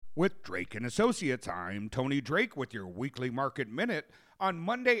With Drake Associates, I'm Tony Drake with your weekly market minute on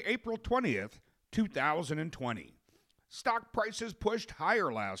Monday, April 20th, 2020. Stock prices pushed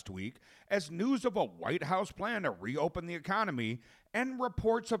higher last week as news of a White House plan to reopen the economy and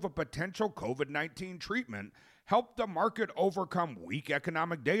reports of a potential COVID-19 treatment helped the market overcome weak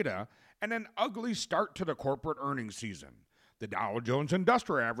economic data and an ugly start to the corporate earnings season. The Dow Jones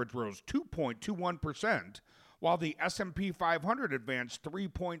Industrial Average rose 2.21%, while the S&P 500 advanced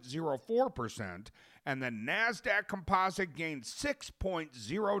 3.04%, and the Nasdaq Composite gained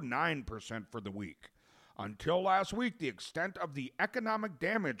 6.09% for the week. Until last week, the extent of the economic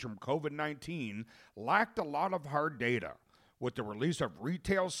damage from COVID-19 lacked a lot of hard data, with the release of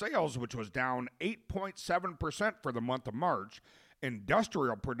retail sales, which was down 8.7% for the month of March,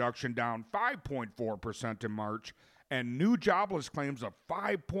 industrial production down 5.4% in March, and new jobless claims of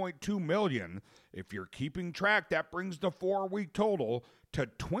 5.2 million. If you're keeping track, that brings the 4-week total to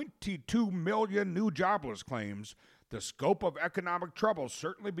 22 million new jobless claims. The scope of economic trouble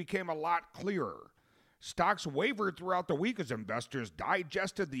certainly became a lot clearer. Stocks wavered throughout the week as investors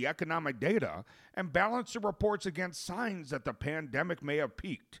digested the economic data and balanced the reports against signs that the pandemic may have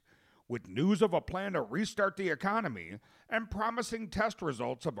peaked. With news of a plan to restart the economy and promising test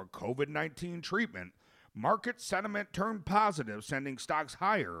results of a COVID-19 treatment, market sentiment turned positive, sending stocks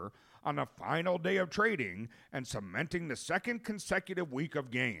higher on the final day of trading and cementing the second consecutive week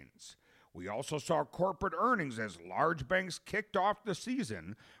of gains. We also saw corporate earnings as large banks kicked off the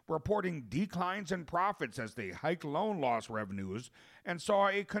season, reporting declines in profits as they hiked loan loss revenues and saw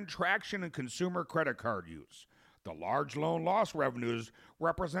a contraction in consumer credit card use. The large loan loss revenues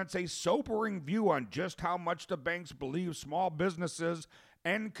represents a sobering view on just how much the banks believe small businesses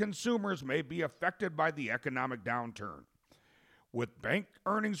and consumers may be affected by the economic downturn. With bank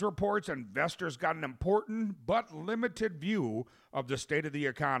earnings reports, investors got an important but limited view of the state of the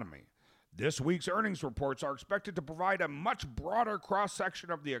economy. This week's earnings reports are expected to provide a much broader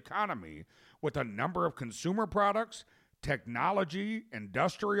cross-section of the economy, with a number of consumer products, technology,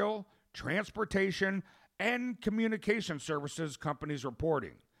 industrial, transportation, and communication services companies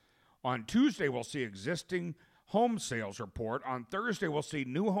reporting. On Tuesday, we'll see existing home sales report. On Thursday, we'll see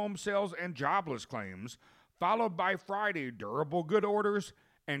new home sales and jobless claims, followed by Friday, durable good orders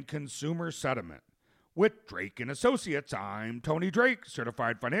and consumer sentiment. With Drake & Associates, I'm Tony Drake,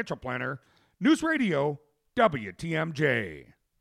 Certified Financial Planner, News Radio, WTMJ.